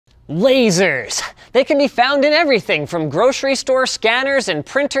Lasers. They can be found in everything from grocery store scanners and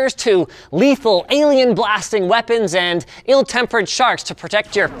printers to lethal alien blasting weapons and ill-tempered sharks to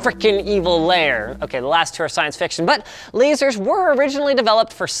protect your frickin' evil lair. Okay, the last two are science fiction, but lasers were originally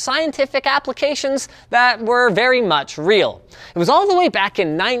developed for scientific applications that were very much real. It was all the way back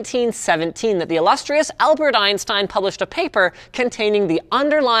in 1917 that the illustrious Albert Einstein published a paper containing the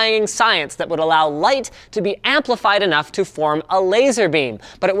underlying science that would allow light to be amplified enough to form a laser beam.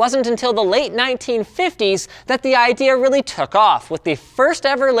 But it wasn't until the late 1950s that the idea really took off, with the first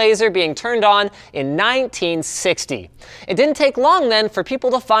ever laser being turned on in 1960. It didn't take long then for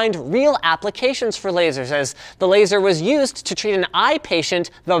people to find real applications for lasers, as the laser was used to treat an eye patient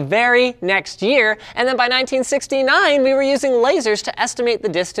the very next year, and then by 1969 we were using lasers to estimate the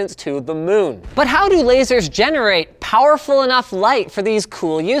distance to the moon. But how do lasers generate powerful enough light for these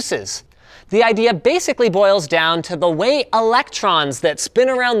cool uses? The idea basically boils down to the way electrons that spin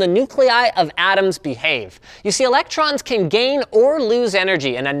around the nuclei of atoms behave. You see, electrons can gain or lose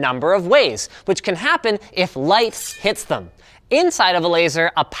energy in a number of ways, which can happen if light hits them. Inside of a laser,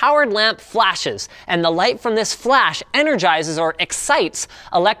 a powered lamp flashes, and the light from this flash energizes or excites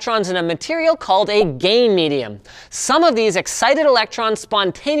electrons in a material called a gain medium. Some of these excited electrons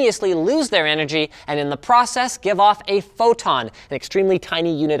spontaneously lose their energy and in the process give off a photon, an extremely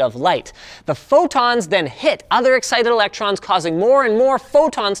tiny unit of light. The photons then hit other excited electrons, causing more and more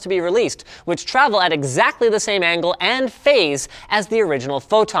photons to be released, which travel at exactly the same angle and phase as the original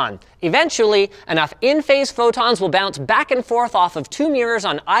photon. Eventually, enough in-phase photons will bounce back and forth off of two mirrors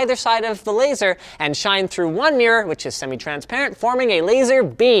on either side of the laser and shine through one mirror, which is semi-transparent, forming a laser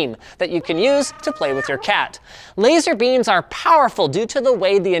beam that you can use to play with your cat. Laser beams are powerful due to the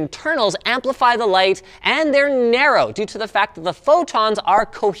way the internals amplify the light, and they're narrow due to the fact that the photons are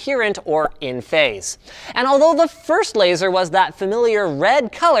coherent or in phase. And although the first laser was that familiar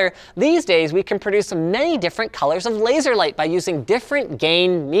red color, these days we can produce many different colors of laser light by using different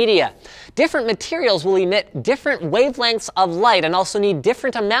gain media. Different materials will emit different wavelengths of light and also need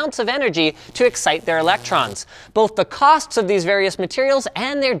different amounts of energy to excite their electrons. Both the costs of these various materials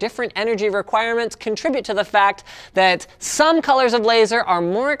and their different energy requirements contribute to the fact that some colors of laser are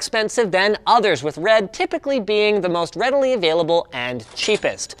more expensive than others, with red typically being the most readily available and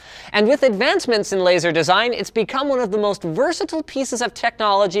cheapest. And with advancements in laser design, it's become one of the most versatile pieces of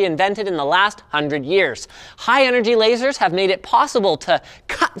technology invented in the last 100 years. High-energy lasers have made it possible to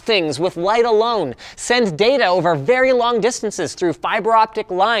cut things with light alone, send data over very long distances through fiber optic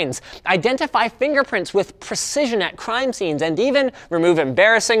lines, identify fingerprints with precision at crime scenes, and even remove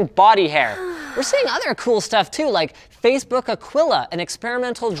embarrassing body hair. We're seeing other cool stuff too, like Facebook Aquila, an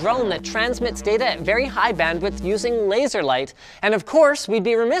experimental drone that transmits data at very high bandwidth using laser light. And of course, we'd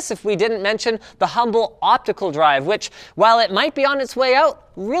be remiss if we didn't mention the humble optical drive, which, while it might be on its way out,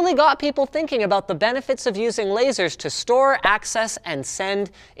 really got people thinking about the benefits of using lasers to store, access, and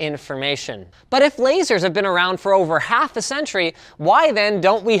send information. But if lasers have been around for over half a century, why then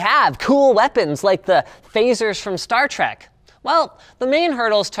don't we have cool weapons like the phasers from Star Trek? Well, the main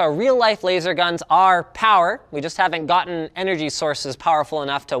hurdles to real-life laser guns are power. We just haven't gotten energy sources powerful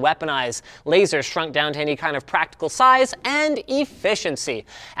enough to weaponize lasers shrunk down to any kind of practical size, and efficiency,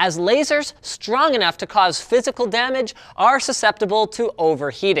 as lasers strong enough to cause physical damage are susceptible to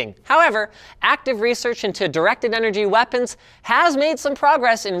overheating. However, active research into directed energy weapons has made some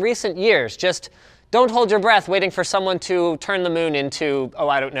progress in recent years. Just don't hold your breath waiting for someone to turn the moon into, oh,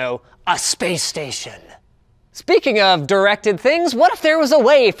 I don't know, a space station. Speaking of directed things, what if there was a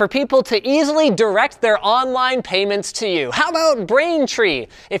way for people to easily direct their online payments to you? How about Braintree?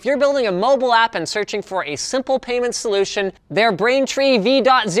 If you're building a mobile app and searching for a simple payment solution, their Braintree V.0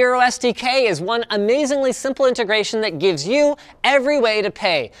 SDK is one amazingly simple integration that gives you every way to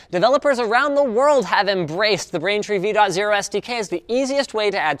pay. Developers around the world have embraced the Braintree V.0 SDK as the easiest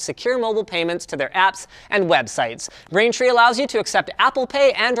way to add secure mobile payments to their apps and websites. Braintree allows you to accept Apple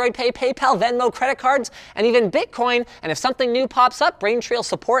Pay, Android Pay, PayPal, Venmo, credit cards, and even Bitcoin, and if something new pops up, Braintree will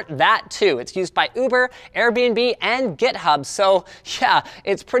support that too. It's used by Uber, Airbnb, and GitHub, so yeah,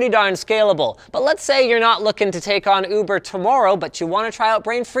 it's pretty darn scalable. But let's say you're not looking to take on Uber tomorrow, but you want to try out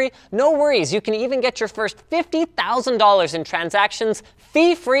Braintree, no worries. You can even get your first $50,000 in transactions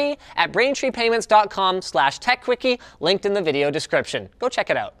fee-free at BraintreePayments.com/TechQuickie, linked in the video description. Go check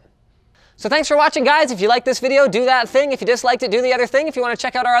it out. So thanks for watching, guys. If you liked this video, do that thing. If you disliked it, do the other thing. If you want to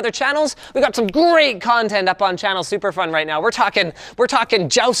check out our other channels, we got some great content up on Channel Super Fun right now. We're talking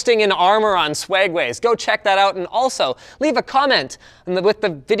jousting in armor on Swagways. Go check that out, and also leave a comment with the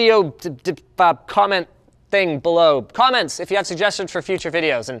video comment thing below. Comments if you have suggestions for future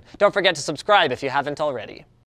videos, and don't forget to subscribe if you haven't already.